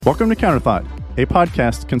Welcome to Counterthought, a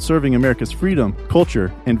podcast conserving America's freedom,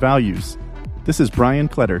 culture, and values. This is Brian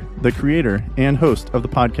Kletter, the creator and host of the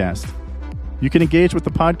podcast. You can engage with the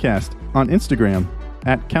podcast on Instagram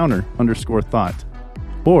at @counter_thought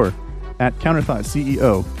or at Counterthought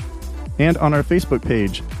CEO and on our Facebook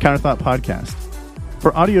page, Counterthought Podcast.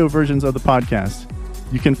 For audio versions of the podcast,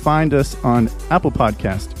 you can find us on Apple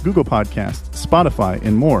Podcast, Google Podcast, Spotify,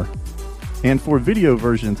 and more. And for video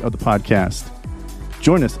versions of the podcast,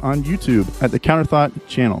 join us on YouTube at the Counterthought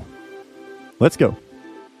channel. Let's go.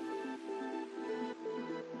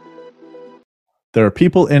 There are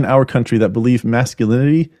people in our country that believe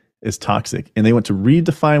masculinity is toxic, and they want to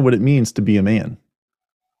redefine what it means to be a man.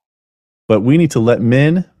 But we need to let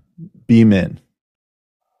men be men.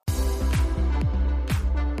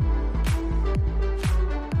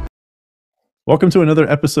 Welcome to another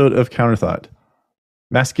episode of Counterthought.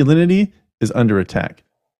 Masculinity is under attack.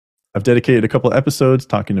 I've dedicated a couple episodes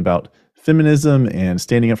talking about feminism and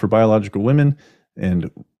standing up for biological women and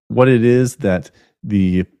what it is that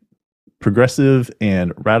the progressive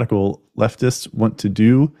and radical leftists want to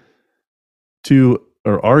do to,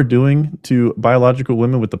 or are doing to, biological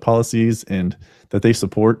women with the policies and that they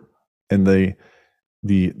support and the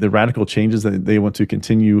radical changes that they want to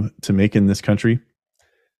continue to make in this country.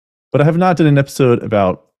 But I have not done an episode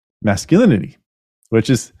about masculinity, which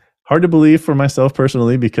is hard to believe for myself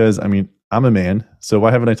personally, because I'm a man. So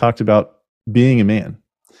why haven't I talked about being a man?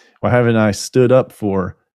 Why haven't I stood up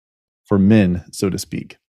for men, so to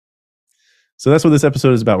speak? So that's what this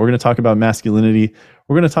episode is about. We're going to talk about masculinity.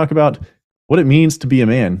 We're going to talk about what it means to be a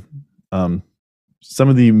man. Some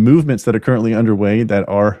of the movements that are currently underway that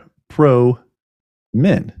are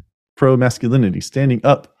pro-men, pro-masculinity, standing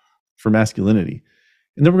up for masculinity.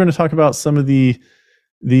 And then we're going to talk about some of these,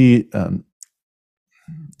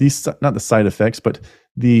 not the side effects, but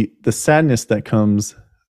the sadness that comes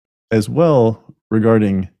as well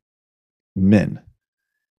regarding men.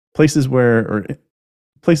 Places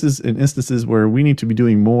and instances where we need to be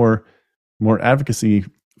doing more advocacy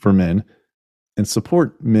for men and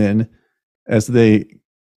support men as they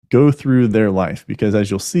go through their life. Because as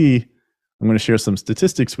you'll see, I'm going to share some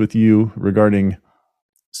statistics with you regarding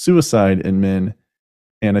suicide in men.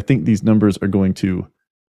 And I think these numbers are going to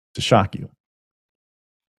shock you.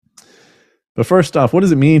 But first off, what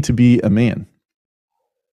does it mean to be a man?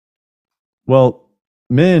 Well,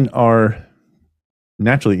 men are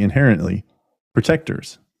naturally, inherently,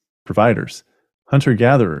 protectors, providers,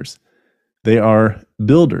 hunter-gatherers. They are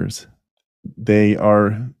builders. They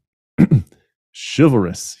are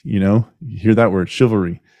chivalrous. You hear that word,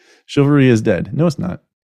 chivalry. Chivalry is dead. No, it's not.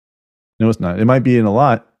 No, it's not. It might be in a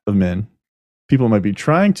lot of men. People might be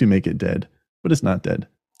trying to make it dead, but it's not dead.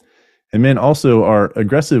 And men also are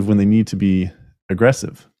aggressive when they need to be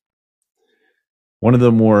aggressive. One of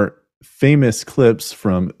the more famous clips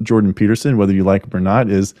from Jordan Peterson, whether you like him or not,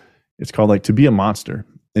 it's called To Be a Monster.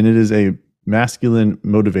 And it is a masculine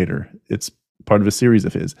motivator. It's part of a series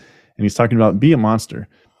of his. And he's talking about be a monster.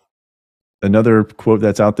 Another quote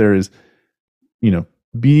that's out there is,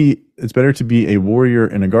 it's better to be a warrior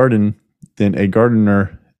in a garden than a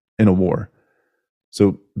gardener in a war.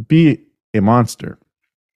 So be a monster.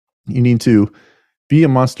 You need to be a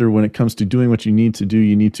monster when it comes to doing what you need to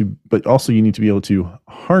do. But also you need to be able to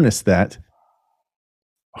harness that.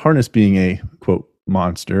 Harness being a, quote,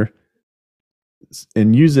 monster,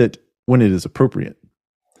 and use it when it is appropriate.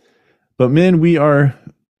 But men,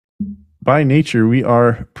 by nature, we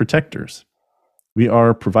are protectors. We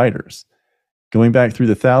are providers. Going back through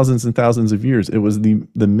the thousands and thousands of years, it was the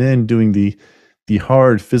men doing the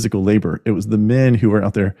hard physical labor. It was the men who were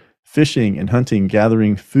out there fishing and hunting,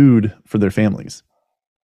 gathering food for their families.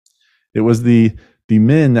 It was the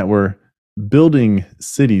men that were building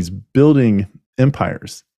cities, building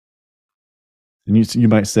empires. And you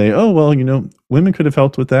might say, oh, well, women could have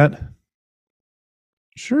helped with that.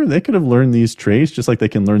 Sure, they could have learned these trades just like they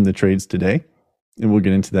can learn the trades today. And we'll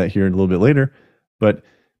get into that here a little bit later. But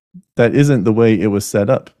that isn't the way it was set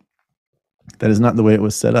up. That is not the way it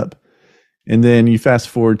was set up. And then you fast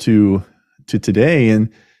forward to today, and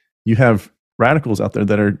you have radicals out there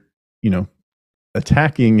that are,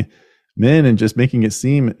 attacking men and just making it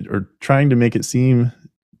seem, or trying to make it seem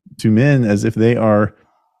to men as if they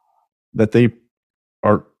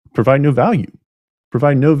provide no value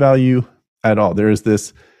at all. There's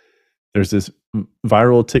this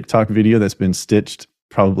viral TikTok video that's been stitched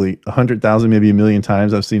probably 100,000, maybe 1 million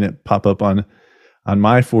times. I've seen it pop up on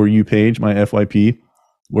my For You page, my FYP,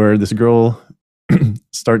 where this girl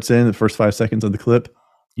starts in the first 5 seconds of the clip,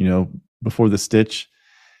 before the stitch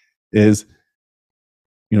is,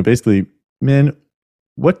 basically, men,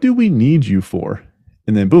 what do we need you for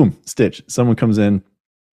And then boom, stitch. Someone comes in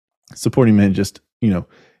supporting men, just,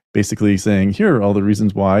 basically saying, here are all the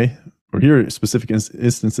reasons why, or here are specific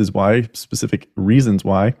instances why, specific reasons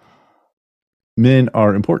why men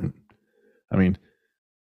are important. I mean,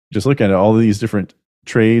 just look at it, all of these different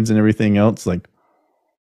trades and everything else, like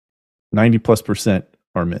 90+%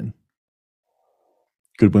 are men.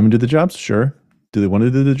 Could women do the jobs? Sure. Do they want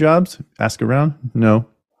to do the jobs? Ask around? No.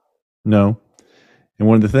 And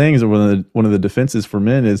one of the things, or one of the defenses for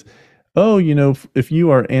men is, if you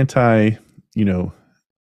are anti,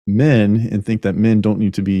 men and think that men don't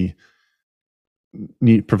need to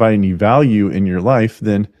provide any value in your life,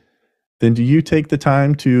 then do you take the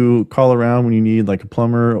time to call around when you need like a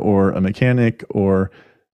plumber or a mechanic, or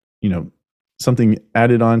something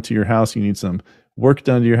added on to your house? You need some work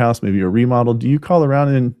done to your house, maybe a remodel. Do you call around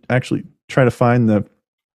and actually try to find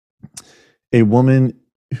a woman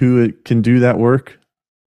who can do that work?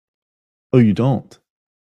 Oh, you don't.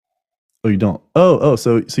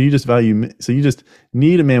 So you just you just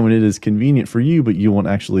need a man when it is convenient for you, but you won't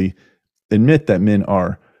actually admit that men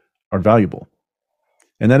are valuable.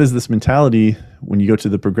 And that is this mentality when you go to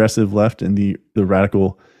the progressive left and the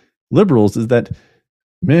radical liberals, is that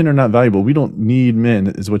men are not valuable. We don't need men,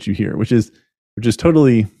 is what you hear, which is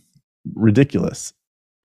totally ridiculous.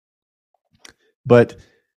 But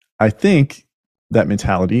I think that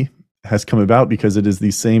mentality has come about because it is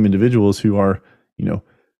these same individuals who are,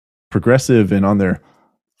 progressive and on their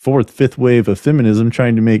fourth, fifth wave of feminism,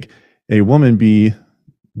 trying to make a woman be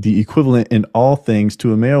the equivalent in all things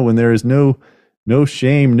to a male, when there is no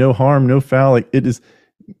shame, no harm, no foul. Like, it is,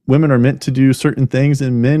 women are meant to do certain things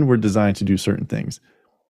and men were designed to do certain things.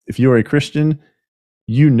 If you are a Christian,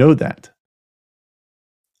 you know that.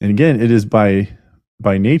 And again, it is by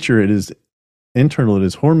nature, it is internal, it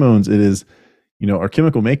is hormones, it is, our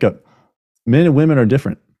chemical makeup. Men and women are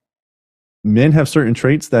different. Men have certain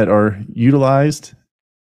traits that are utilized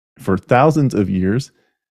for thousands of years,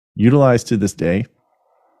 utilized to this day,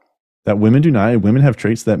 that women do not, and women have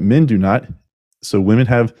traits that men do not. So women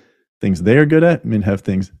have things they are good at, men have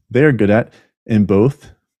things they are good at, and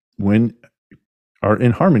both when are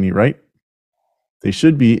in harmony, right? They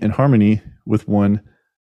should be in harmony with one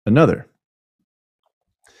another.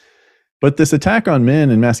 But this attack on men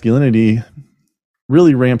and masculinity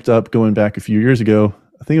really ramped up going back a few years ago.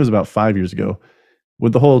 I think it was about 5 years ago,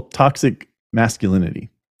 with the whole toxic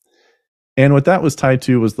masculinity. And what that was tied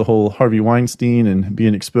to was the whole Harvey Weinstein and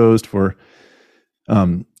being exposed for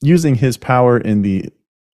using his power in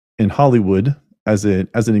Hollywood as an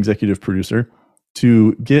executive producer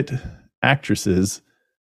to get actresses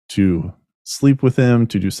to sleep with him,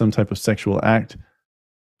 to do some type of sexual act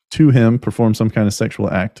to him, perform some kind of sexual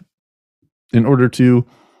act in order to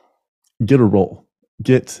get a role,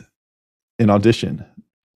 get an audition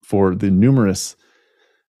for the numerous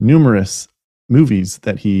movies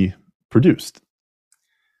that he produced.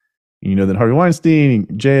 That Harvey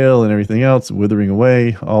Weinstein, jail and everything else, withering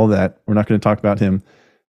away, all that. We're not going to talk about him.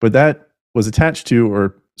 But that was attached to,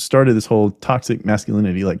 or started, this whole toxic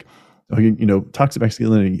masculinity. Like, toxic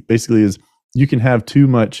masculinity basically is you can have too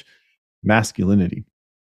much masculinity.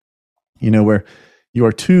 Where you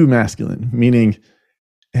are too masculine, meaning,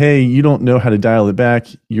 hey, you don't know how to dial it back.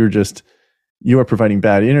 You are providing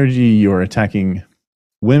bad energy. You are attacking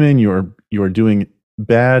women. You are doing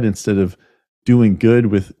bad instead of doing good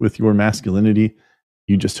with your masculinity.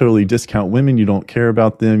 You just totally discount women. You don't care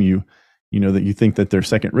about them. That you think that they're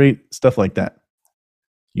second rate, stuff like that.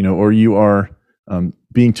 Or you are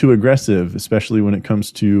being too aggressive, especially when it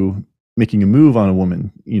comes to making a move on a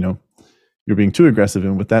woman. You're being too aggressive,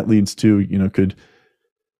 and what that leads to, could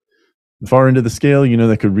far into the scale,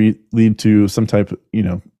 that could lead to some type,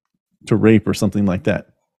 to rape or something like that.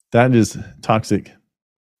 That is toxic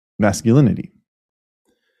masculinity.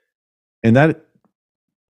 And that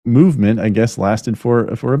movement, I guess, lasted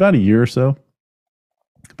for about a year or so,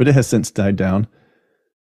 but it has since died down.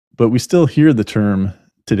 But we still hear the term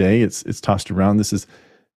today. It's tossed around. This is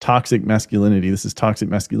toxic masculinity. This is toxic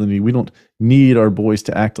masculinity. We don't need our boys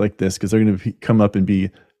to act like this because they're going to come up and be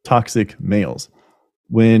toxic males.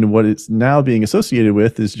 When what it's now being associated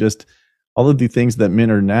with is just all of the things that men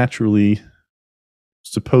are naturally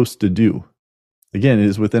supposed to do. Again, it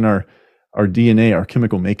is within our DNA, our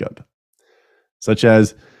chemical makeup, such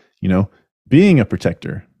as, being a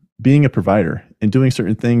protector, being a provider, and doing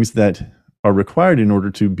certain things that are required in order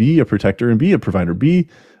to be a protector and be a provider, be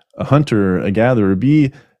a hunter, a gatherer,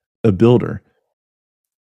 be a builder,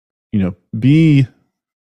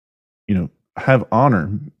 have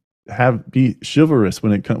honor, be chivalrous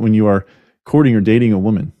when you are courting or dating a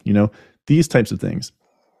woman, these types of things.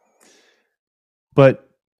 But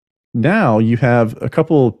now you have a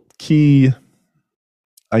couple key,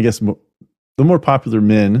 I guess, the more popular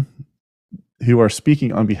men who are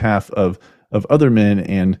speaking on behalf of other men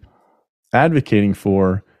and advocating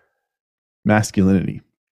for masculinity.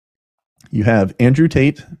 You have Andrew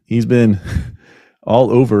Tate. He's been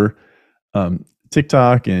all over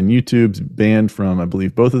TikTok and YouTube's banned from, I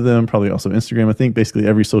believe, both of them, probably also Instagram, I think basically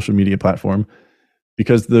every social media platform,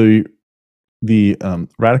 because the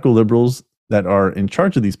radical liberals that are in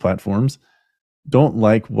charge of these platforms don't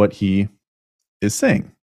like what he is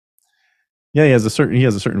saying. Yeah, he has a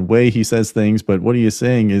certain way he says things, but what he is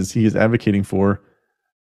saying is he is advocating for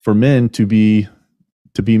men to be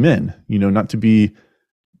men, not to be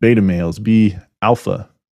beta males, be alpha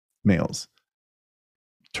males.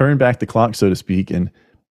 Turn back the clock, so to speak, and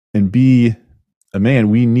be a man.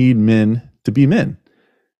 We need men to be men.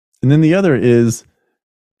 And then the other is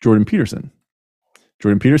Jordan Peterson.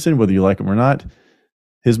 Jordan Peterson, whether you like him or not,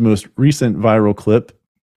 his most recent viral clip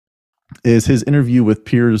is his interview with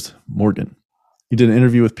Piers Morgan. He did an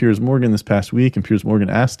interview with Piers Morgan this past week, and Piers Morgan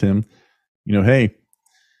asked him, hey,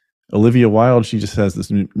 Olivia Wilde, she just has this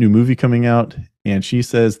new movie coming out, and she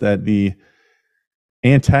says that the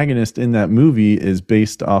antagonist in that movie is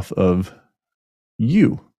based off of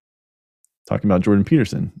you. Talking about Jordan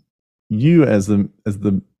Peterson. You as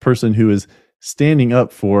the person who is standing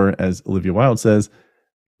up for, as Olivia Wilde says,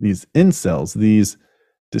 these incels, these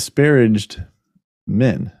disparaged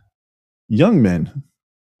men, young men,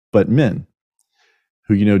 but men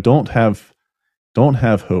who don't have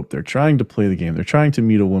hope. They're trying to play the game. They're trying to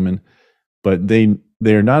meet a woman, but they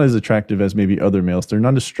are not as attractive as maybe other males. They're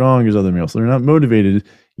not as strong as other males. They're not motivated.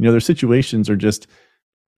 Their situations are just,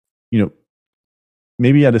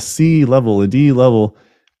 maybe at a C level, a D level,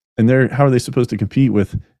 and how are they supposed to compete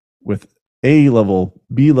with A level,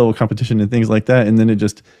 B level competition and things like that? And then it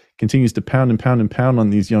just continues to pound and pound and pound on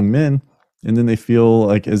these young men, and then they feel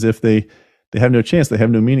like as if they have no chance, they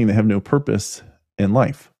have no meaning, they have no purpose in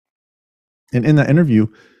life. And in that interview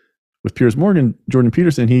with Piers Morgan, Jordan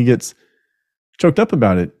Peterson, he gets choked up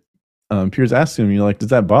about it. Piers asks him, does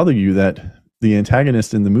that bother you that the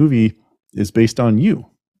antagonist in the movie is based on you?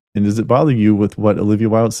 And does it bother you with what Olivia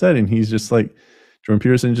Wilde said? And he's just like, Jordan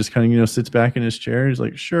Peterson just kind of, sits back in his chair. He's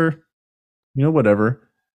like, sure, whatever.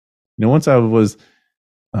 Once I was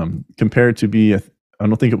compared to be, I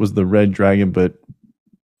don't think it was the red dragon, but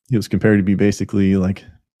he was compared to be basically like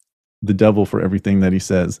the devil for everything that he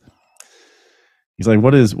says. He's like,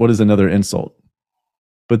 what is another insult?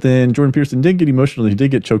 But then Jordan Peterson did get emotional. He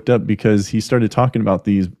did get choked up because he started talking about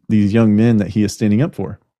these young men that he is standing up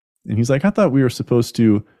for. And he's like, I thought we were supposed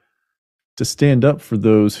to stand up for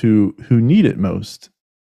those who need it most.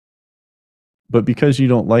 But because you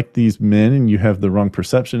don't like these men and you have the wrong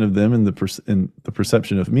perception of them and the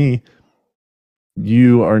perception of me,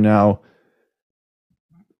 you are now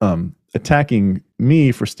attacking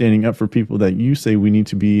me for standing up for people that you say we need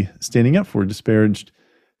to be standing up for, disparaged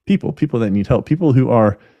people that need help, people who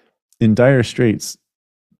are in dire straits,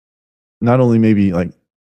 not only maybe like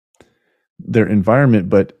their environment,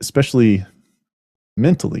 but especially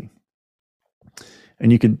mentally.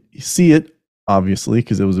 And you could see it, obviously,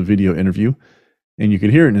 because it was a video interview, and you could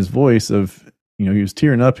hear it in his voice of, he was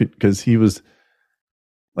tearing up because he was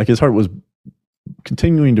like, his heart was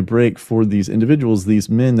continuing to break for these individuals, these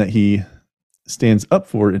men that he stands up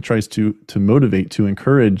for and tries to motivate, to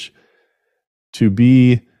encourage, to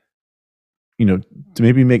be, to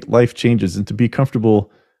maybe make life changes and to be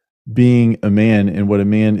comfortable being a man and what a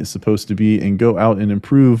man is supposed to be, and go out and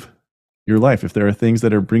improve your life. If there are things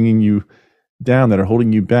that are bringing you down, that are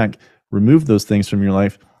holding you back, remove those things from your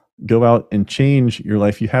life. Go out and change your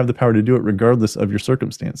life. You have the power to do it regardless of your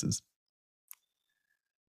circumstances.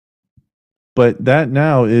 But that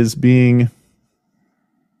now is being,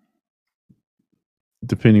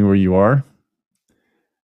 depending where you are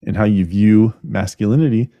and how you view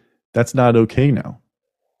masculinity, that's not okay now.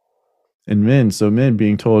 And men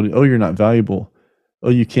being told, oh, you're not valuable.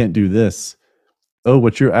 Oh, you can't do this. Oh,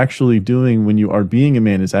 what you're actually doing when you are being a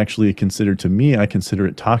man is actually considered, to me, I consider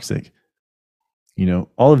it toxic.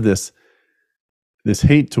 All of this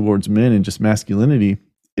hate towards men and just masculinity,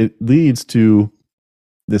 it leads to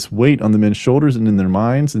this weight on the men's shoulders and in their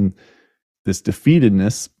minds, and this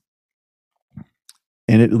defeatedness.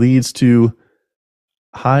 And it leads to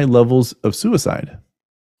high levels of suicide.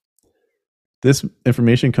 This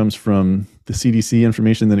information comes from the CDC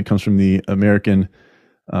information, then it comes from the American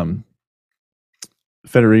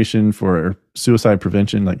Federation for Suicide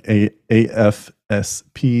Prevention, like AFSP.org.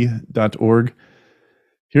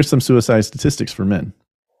 Here's some suicide statistics for men.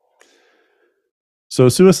 So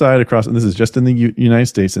suicide across, and this is just in the United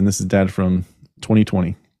States, and this is data from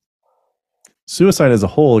 2020. suicide as a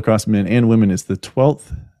whole across men and women is the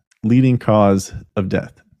 12th leading cause of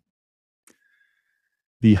death.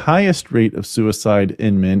 The highest rate of suicide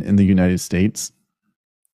in men in the United States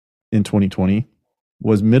in 2020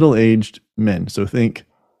 was middle-aged men. So think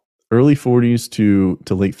early 40s to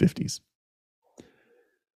late 50s.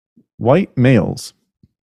 White males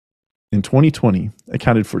in 2020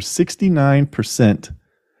 accounted for 69%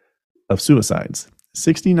 of suicides.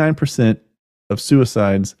 69% of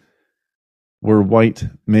suicides were white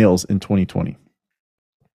males in 2020.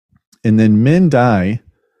 And then men die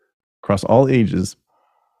across all ages.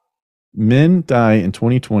 Men die in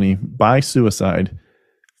 2020 by suicide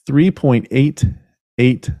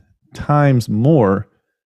 3.88 times more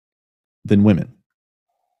than women.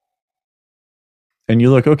 And you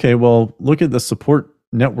look, okay, well, look at the support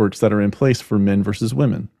networks that are in place for men versus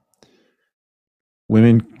women.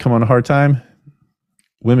 Women come on a hard time,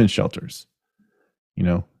 women's shelters.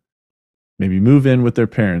 Maybe move in with their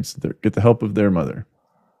parents, get the help of their mother.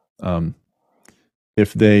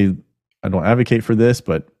 If they, I don't advocate for this,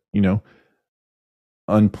 but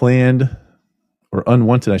unplanned or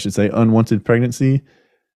unwanted, I should say, unwanted pregnancy,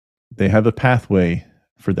 they have a pathway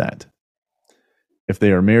for that. If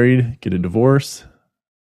they are married, get a divorce,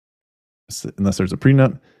 unless there's a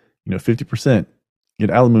prenup, 50%, get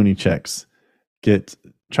alimony checks, get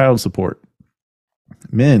child support.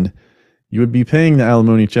 Men, you would be paying the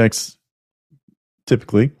alimony checks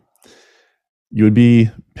typically. You would be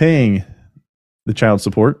paying the child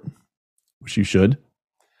support, which you should,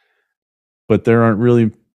 but there aren't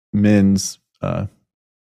really men's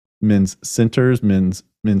centers, men's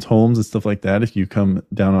homes and stuff like that. If you come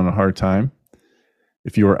down on a hard time,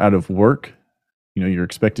 if you are out of work, you're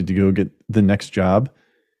expected to go get the next job.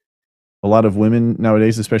 A lot of women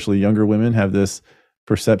nowadays, especially younger women, have this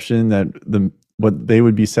perception that what they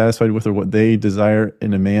would be satisfied with or what they desire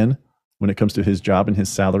in a man when it comes to his job and his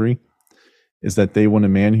salary is that they want a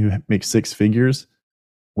man who makes six figures.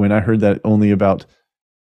 When I heard that only about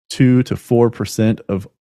 2 to 4% of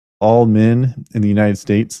all men in the United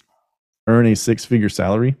States earn a six-figure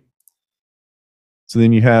salary. So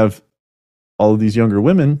then you have all of these younger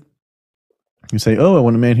women who say, oh, I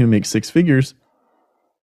want a man who makes six figures,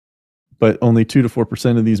 but only 2 to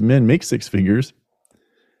 4% of these men make six figures.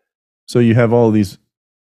 So you have all of these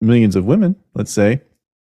millions of women, let's say,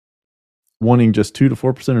 wanting just 2 to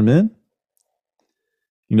 4% of men.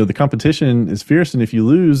 The competition is fierce, and if you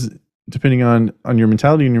lose, depending on your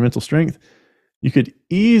mentality and your mental strength, you could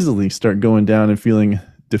easily start going down and feeling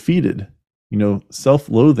defeated,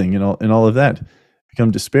 self-loathing and all of that,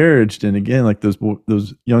 become disparaged. And again, like those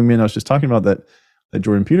young men I was just talking about that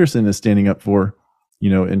Jordan Peterson is standing up for,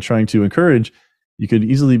 and trying to encourage, you could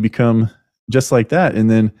easily become just like that. And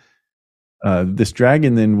then this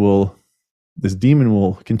demon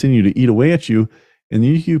will continue to eat away at you, and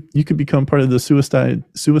you could become part of the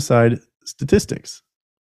suicide statistics.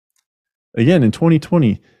 Again, in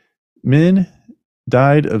 2020, men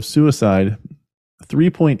died of suicide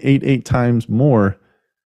 3.88 times more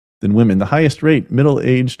than women. The highest rate,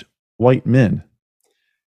 middle-aged white men.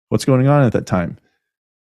 What's going on at that time?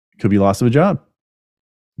 It could be loss of a job.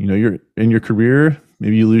 You're in your career.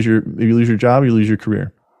 Maybe you lose your job. You lose your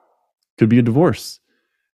career. Could be a divorce.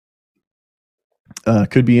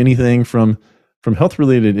 Could be anything from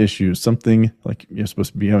health-related issues. Something like you're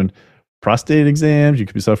supposed to be having prostate exams. You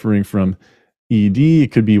could be suffering from ED.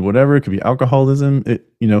 It could be whatever. It could be alcoholism.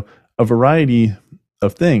 A variety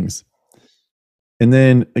of things. And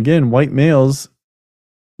then again, white males,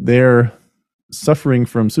 they're suffering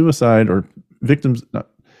from suicide or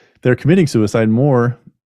they're committing suicide more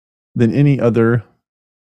than any other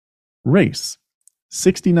race.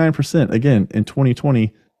 69%, again, in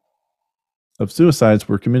 2020 of suicides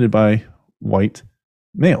were committed by white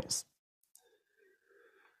males.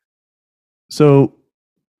 So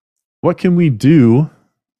what can we do?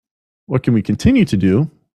 What can we continue to do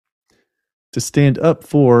to stand up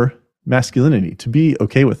for masculinity, to be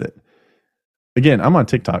okay with it? Again, I'm on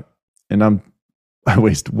TikTok and I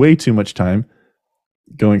waste way too much time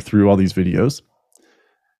going through all these videos.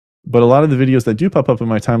 But a lot of the videos that do pop up in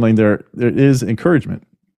my timeline, there is encouragement.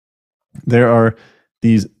 There are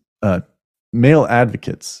these male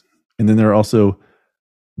advocates, and then there are also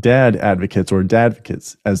dad advocates or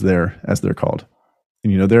dadvocates as they're called.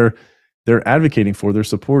 And they're advocating for, they're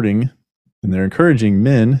supporting, and they're encouraging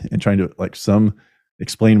men and trying to, like, some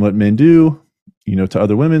explain what men do, to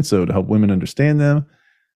other women, so to help women understand them.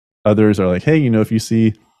 Others are like, hey, if you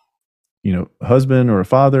see, a husband or a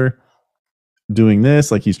father doing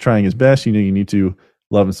this, like he's trying his best, you need to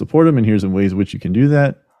love and support him, and here's some ways in which you can do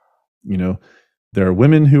that. There are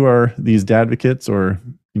women who are these dadvocates or,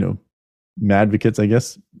 advocates, I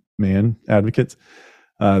guess, man advocates.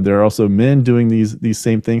 There are also men doing these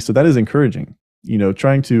same things. So that is encouraging.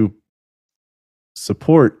 Trying to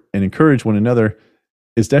support and encourage one another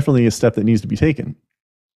is definitely a step that needs to be taken.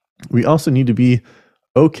 We also need to be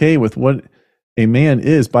okay with what a man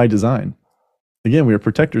is by design. Again, we are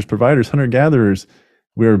protectors, providers, hunter-gatherers.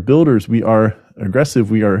 We are builders. We are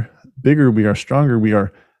aggressive. We are bigger. We are stronger. We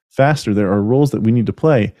are faster. There are roles that we need to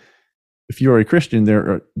play. If you are a Christian,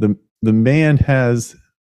 the man has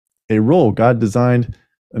a role. God designed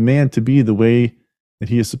a man to be the way that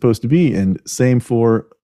he is supposed to be, and same for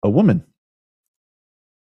a woman.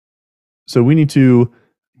 So we need to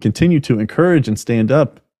continue to encourage and stand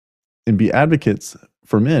up and be advocates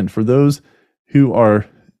for men, for those who are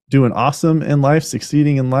doing awesome in life,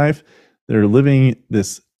 succeeding in life. They're living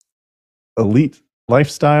this elite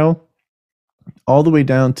lifestyle, all the way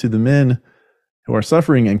down to the men who are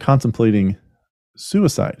suffering and contemplating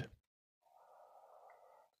suicide.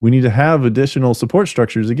 We need to have additional support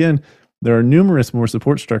structures. Again, there are numerous more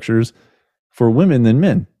support structures for women than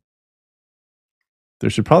men. There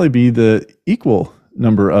should probably be the equal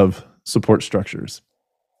number of support structures.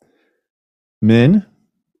 Men,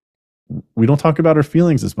 we don't talk about our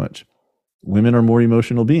feelings as much. Women are more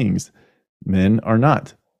emotional beings. Men are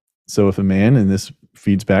not. So if a man, and this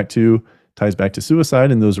ties back to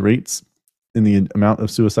suicide and those rates in the amount of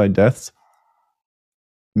suicide deaths,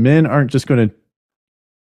 men aren't just going to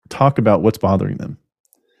talk about what's bothering them,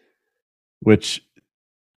 which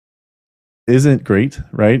isn't great,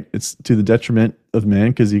 right? It's to the detriment of men,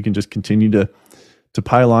 because you can just continue to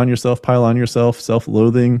pile on yourself,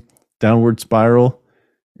 self-loathing, downward spiral,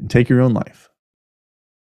 and take your own life.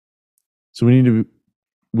 So we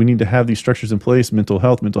need to have these structures in place: mental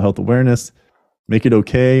health awareness, make it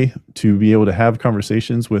okay to be able to have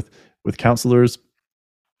conversations with counselors,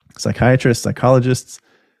 psychiatrists, psychologists,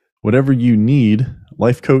 whatever you need,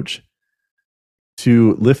 life coach,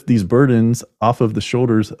 to lift these burdens off of the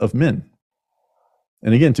shoulders of men.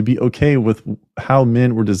 And again, to be okay with how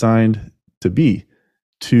men were designed to be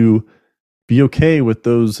okay with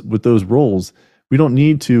those roles. We don't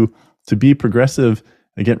need to be progressive.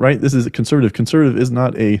 Again, right? This is a conservative. Conservative is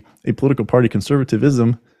not a political party.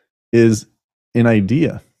 Conservatism is an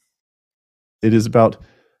idea. It is about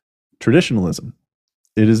traditionalism.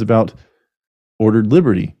 It is about ordered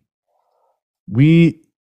liberty. We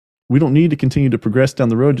don't need to continue to progress down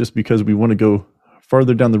the road just because we want to go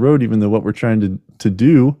farther down the road, even though what we're trying to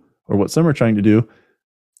do, or what some are trying to do,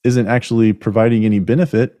 isn't actually providing any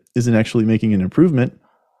benefit, isn't actually making an improvement.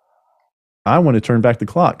 I want to turn back the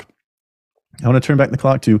clock. I want to turn back the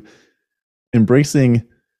clock to embracing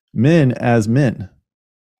men as men.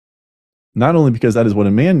 Not only because that is what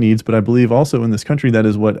a man needs, but I believe also in this country that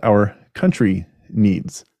is what our country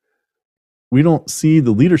needs. We don't see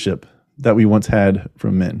the leadership that we once had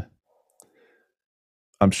from men.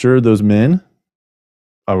 I'm sure those men,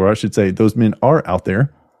 or I should say those men are out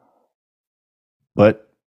there, but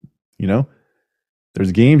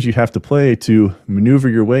there's games you have to play to maneuver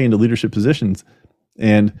your way into leadership positions.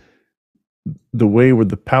 And the way where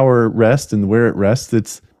the power rests and where it rests,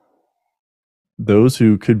 it's those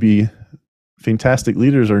who could be fantastic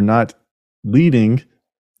leaders are not leading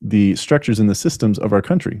the structures and the systems of our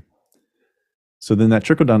country. So then that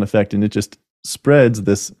trickle-down effect, and it just spreads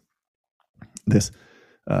this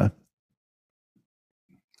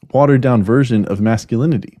watered-down version of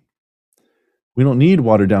masculinity. We don't need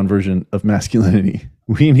watered-down version of masculinity.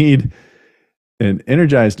 We need an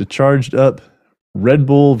energized, a charged-up Red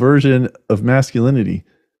Bull version of masculinity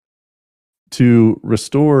to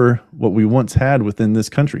restore what we once had within this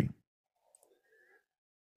country.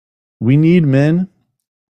 We need men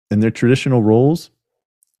in their traditional roles.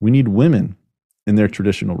 We need women in their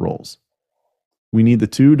traditional roles. We need the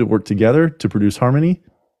two to work together to produce harmony,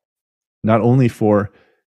 not only for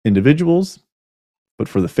individuals, but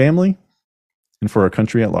for the family and for our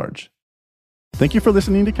country at large. Thank you for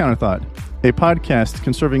listening to Counterthought, a podcast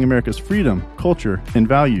conserving America's freedom, culture, and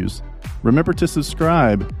values. Remember to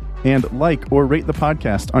subscribe and like or rate the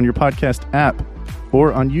podcast on your podcast app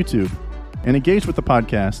or on YouTube, and engage with the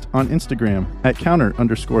podcast on Instagram at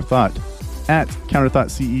 @counter_thought,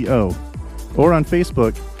 @CounterThoughtCEO, or on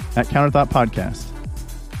Facebook at Counterthought Podcast.